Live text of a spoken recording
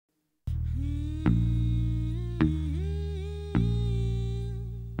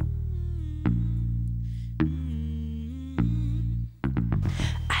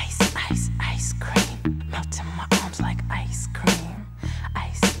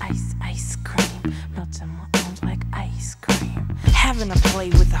ice cream, melting my arms like ice cream. Having to play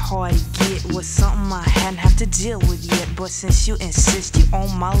with a hard to get was something I hadn't have to deal with yet. But since you insist you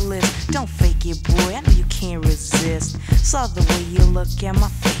on my list, don't fake it, boy, I know you can't resist. Saw the way you look at my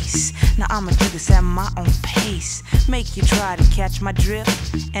face, now I'ma do this at my own pace. Make you try to catch my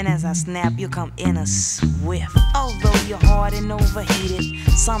drift, and as I snap you come in a swift. Although you're hard and overheated,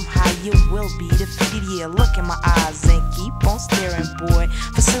 somehow you will be defeated. Yeah, look in my eyes and keep on staring, boy,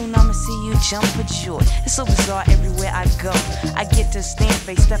 for soon I'ma see you jump for joy. It's so bizarre everywhere I go, I get to stand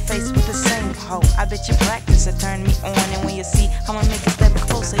face to face with the same hoe. I bet you practice to turn me on, and when you see I'ma make a step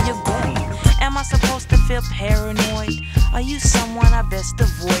closer, you're going. Am I supposed to feel paranoid? Are you someone I best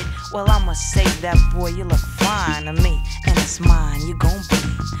avoid? Well, I'ma say that, boy, you look fine to me, and it's mine you gon' be.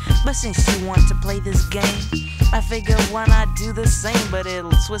 But since you want to play this game, I figure why not do the same, but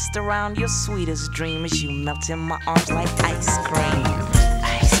it'll twist around your sweetest dream as you melt in my arms like ice cream.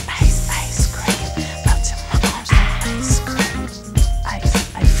 Ice, ice, ice cream, melt in my arms like ice cream.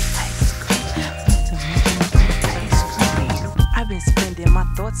 Ice, ice, ice cream, melt in my arms like ice cream. I've been spending my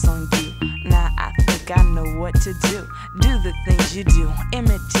thoughts on you, now I think I know what to do. Do the things you do,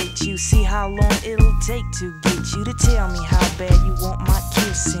 imitate you, see how long it'll take to get you to tell me how bad you want my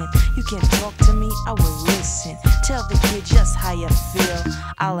kissing. You can talk to me, I will listen. Tell the kid just how you feel,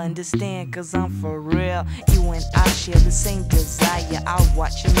 I'll understand cause I'm for real. You and I share the same desire, I'll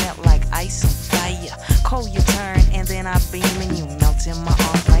watch you melt like ice on fire. Cold you turn and then I beam and you melt in my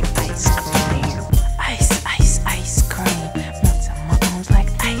arms like ice cream. Ice, ice, ice cream, melt in my arms like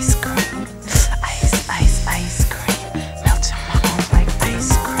ice cream. Ice, ice, ice cream, melt in my arms like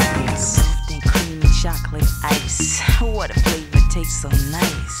ice cream. Soft and creamy chocolate ice, what a flavor, tastes so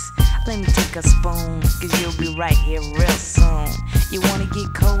nice. Let me take a spoon, cause you'll be right here real soon. You wanna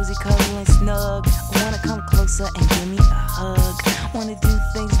get cozy, cuddle and snug, wanna come closer and give me a hug. Wanna do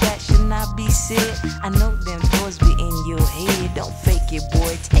things that should not be said, I know them thoughts be in your head. Don't fake it,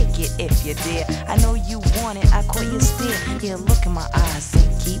 boy, take it if you dare. I know you want it, I call you stare. Yeah, look in my eyes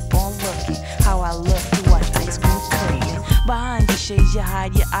and keep on looking. How I love to watch ice cream cooking. Behind the shades you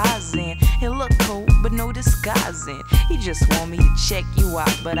hide your eyes in. It look cold, but no disguising. You just want me to check you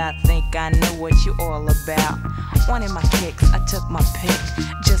out, but I think I know what you all about. Wanting my kicks, I took my pick.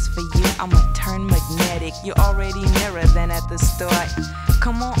 Just for you, I'ma turn magnetic. You're already nearer than at the start.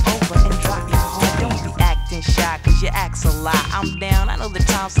 Come on over and drop your heart. Don't be acting shy, cause you act a lot. I'm down, I know the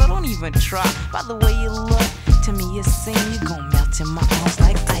time, so don't even try. By the way you look, to me you seem you gon' melt in my arms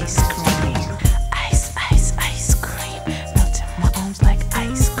like ice cream. Ice, ice, ice cream, melt in my arms like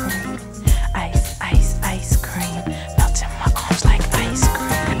ice cream. Ice, ice, ice cream, melt in my arms like ice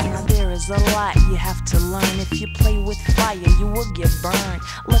cream. Now there is a lot you have to learn. If you play with fire, you will get burned.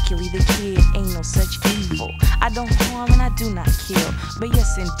 Luckily the kid ain't no such evil. I don't harm and I do not kill, but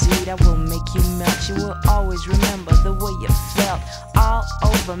yes indeed I will make you melt. You will always remember the way you felt. All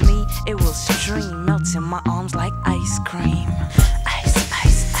over me it will stream, melt in my arms like ice cream.